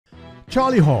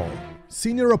Charlie Hall,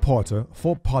 senior reporter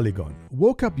for Polygon,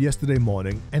 woke up yesterday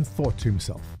morning and thought to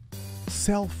himself,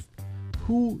 "Self,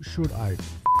 who should I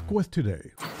with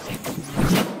today?"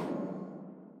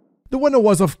 The winner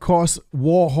was, of course,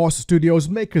 Warhorse Studios,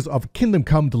 makers of Kingdom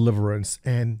Come Deliverance,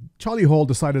 and Charlie Hall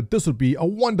decided this would be a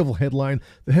wonderful headline.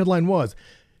 The headline was,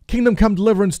 "Kingdom Come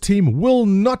Deliverance team will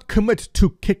not commit to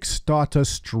Kickstarter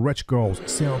stretch goals."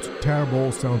 Sounds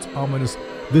terrible, sounds ominous.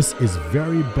 This is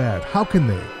very bad. How can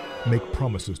they make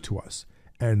promises to us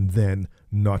and then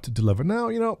not deliver?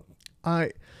 Now,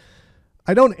 I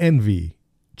don't envy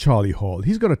Charlie Hall.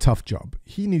 He's got a tough job.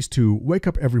 He needs to wake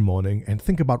up every morning and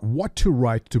think about what to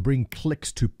write to bring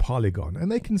clicks to Polygon.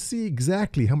 And they can see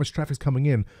exactly how much traffic is coming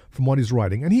in from what he's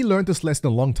writing. And he learned this lesson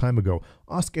a long time ago.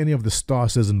 Ask any of the Star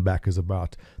Citizen backers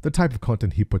about the type of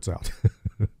content he puts out.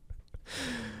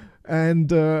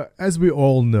 And as we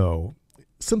all know,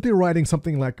 simply writing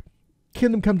something like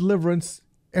Kingdom Come Deliverance,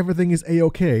 everything is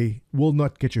A-OK, will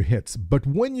not get you hits. But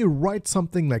when you write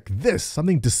something like this,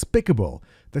 something despicable,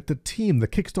 that the team, the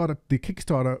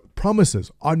Kickstarter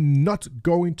promises are not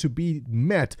going to be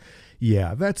met,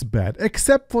 yeah, that's bad.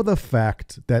 Except for the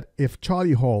fact that if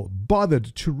Charlie Hall bothered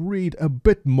to read a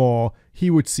bit more, he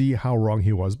would see how wrong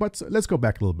he was. But let's go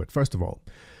back a little bit. First of all,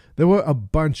 there were a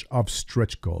bunch of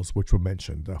stretch goals which were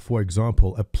mentioned. For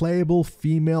example, a playable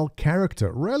female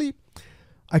character. Really?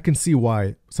 I can see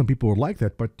why some people would like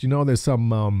that, but there's some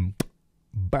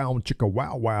bound chicka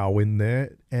wow wow in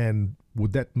there, and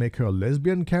would that make her a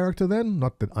lesbian character then?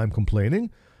 Not that I'm complaining,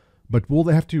 but will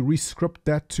they have to rescript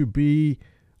that to be,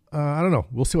 I don't know,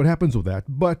 we'll see what happens with that.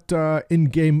 But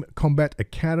in-game combat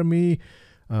academy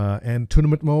and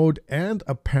tournament mode, and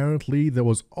apparently there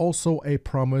was also a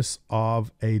promise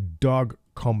of a dog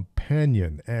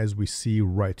companion, as we see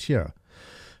right here.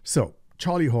 So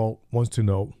Charlie Hall wants to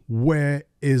know, where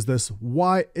is this?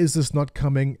 Why is this not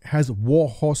coming? Has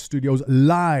Warhorse Studios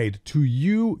lied to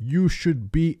you? You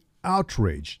should be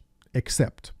outraged.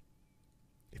 Except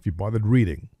if you bothered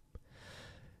reading.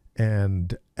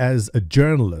 And as a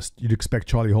journalist, you'd expect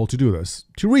Charlie Hall to do this,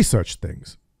 to research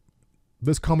things.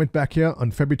 This comment back here on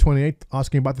February 28th,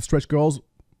 asking about the stretch goals.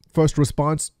 First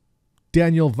response,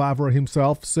 Daniel Vavra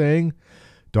himself saying,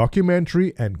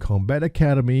 "Documentary and Combat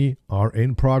Academy are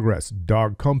in progress.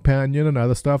 Dog Companion and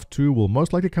other stuff too will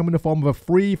most likely come in the form of a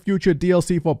free future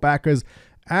DLC for backers,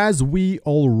 as we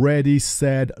already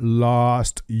said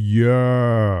last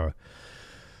year."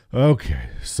 Okay,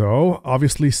 so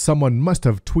obviously someone must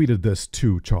have tweeted this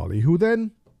to Charlie, who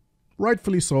then,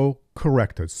 rightfully so,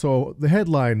 corrected. So the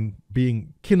headline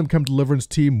being Kingdom Come Deliverance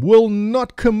team will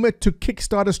not commit to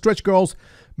Kickstarter stretch goals,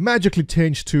 magically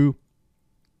changed to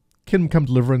Kingdom Come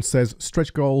Deliverance says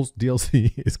stretch goals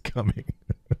DLC is coming.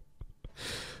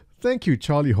 Thank you,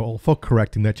 Charlie Hall, for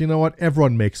correcting that. You know what?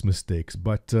 Everyone makes mistakes.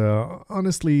 But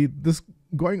honestly, this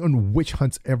going on witch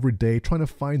hunts every day, trying to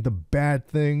find the bad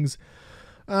things,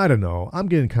 I don't know. I'm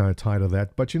getting kind of tired of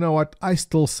that. But you know what? I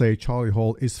still say Charlie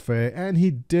Hall is fair. And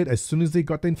he did, as soon as he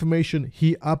got the information,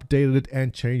 he updated it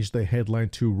and changed the headline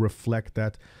to reflect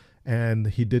that. And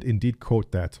he did indeed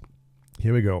quote that.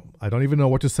 Here we go. I don't even know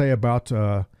what to say about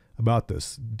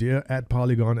this. Dear at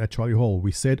Polygon at Charlie Hall,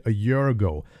 we said a year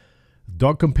ago,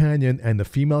 Dog Companion and the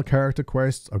female character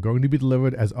quests are going to be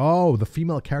delivered as, the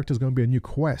female character is going to be a new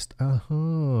quest.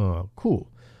 Cool.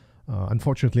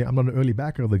 Unfortunately, I'm not an early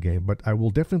backer of the game, but I will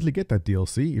definitely get that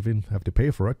DLC, even have to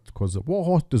pay for it, because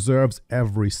Warhorse deserves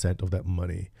every cent of that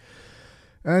money.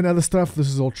 And other stuff, this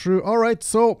is all true. All right,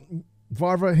 so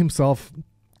Varva himself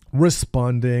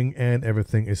responding, and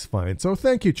everything is fine. So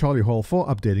thank you, Charlie Hall, for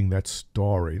updating that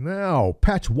story. Now,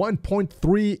 patch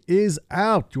 1.3 is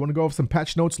out. You want to go over some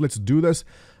patch notes? Let's do this.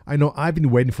 I know I've been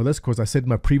waiting for this because I said in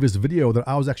my previous video that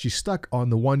I was actually stuck on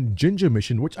the one Ginger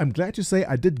mission, which I'm glad to say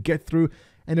I did get through,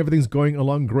 and everything's going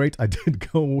along great. I did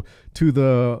go to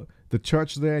the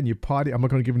church there, and you party. I'm not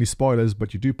going to give any spoilers,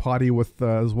 but you do party with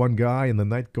this one guy, and the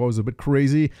night goes a bit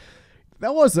crazy.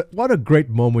 That was what a great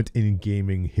moment in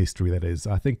gaming history that is.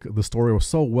 I think the story was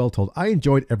so well told. I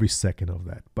enjoyed every second of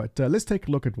that. But let's take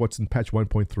a look at what's in patch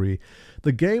 1.3.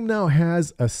 The game now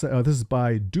has a this is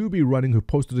by Doobie Running, who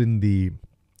posted in the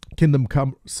Kingdom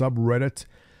Come subreddit,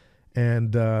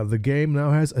 and the game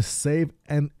now has a save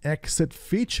and exit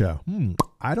feature.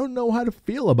 I don't know how to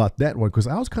feel about that one, because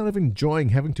I was kind of enjoying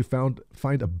having to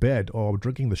find a bed or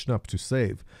drinking the schnapps to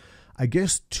save. I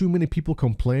guess too many people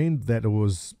complained that it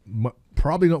was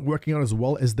probably not working out as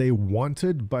well as they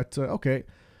wanted, but okay.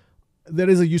 That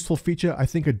is a useful feature. I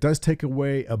think it does take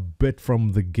away a bit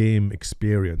from the game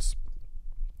experience.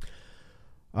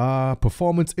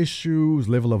 Performance issues,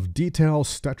 level of detail,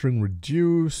 stuttering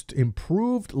reduced,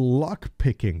 improved lock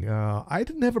picking. I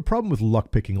didn't have a problem with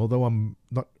lock picking, although I'm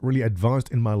not really advanced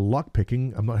in my lock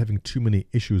picking. I'm not having too many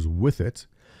issues with it.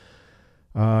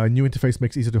 New interface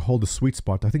makes it easier to hold the sweet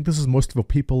spot. I think this is most for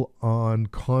people on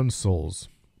consoles.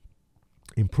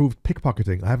 Improved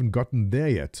pickpocketing. I haven't gotten there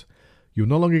yet. You'll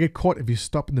no longer get caught if you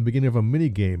stop in the beginning of a mini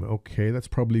game. Okay, that's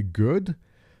probably good.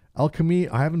 Alchemy,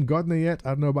 I haven't gotten it yet. I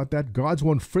don't know about that. Guards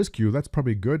won't frisk you. That's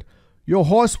probably good. Your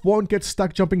horse won't get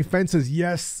stuck jumping fences.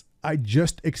 Yes, I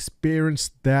just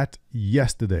experienced that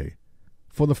yesterday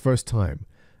for the first time.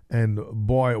 And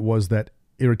boy, was that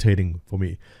irritating for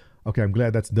me. Okay, I'm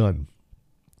glad that's done.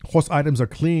 Horse items are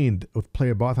cleaned with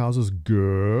player bathhouses.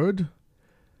 Good.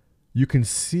 You can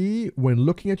see when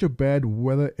looking at your bed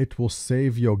whether it will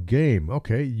save your game.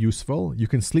 Okay, useful. You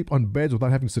can sleep on beds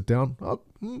without having to sit down. Oh,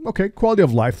 okay, quality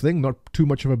of life thing. Not too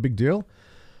much of a big deal.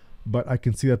 But I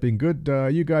can see that being good.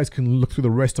 You guys can look through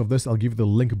the rest of this. I'll give you the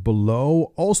link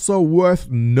below. Also worth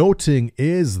noting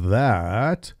is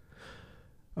that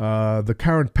the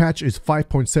current patch is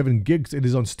 5.7 gigs. It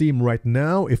is on Steam right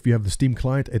now. If you have the Steam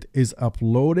client, it is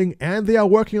uploading. And they are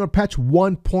working on patch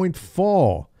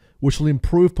 1.4. which will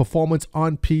improve performance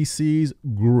on PCs.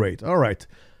 Great. All right.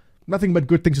 Nothing but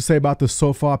good things to say about this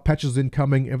so far. Patches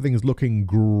incoming. Everything is looking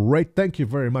great. Thank you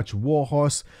very much,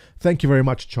 Warhorse. Thank you very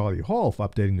much, Charlie Hall, for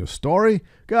updating your story.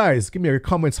 Guys, give me your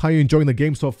comments how you're enjoying the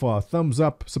game so far. Thumbs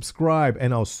up, subscribe,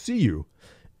 and I'll see you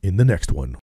in the next one.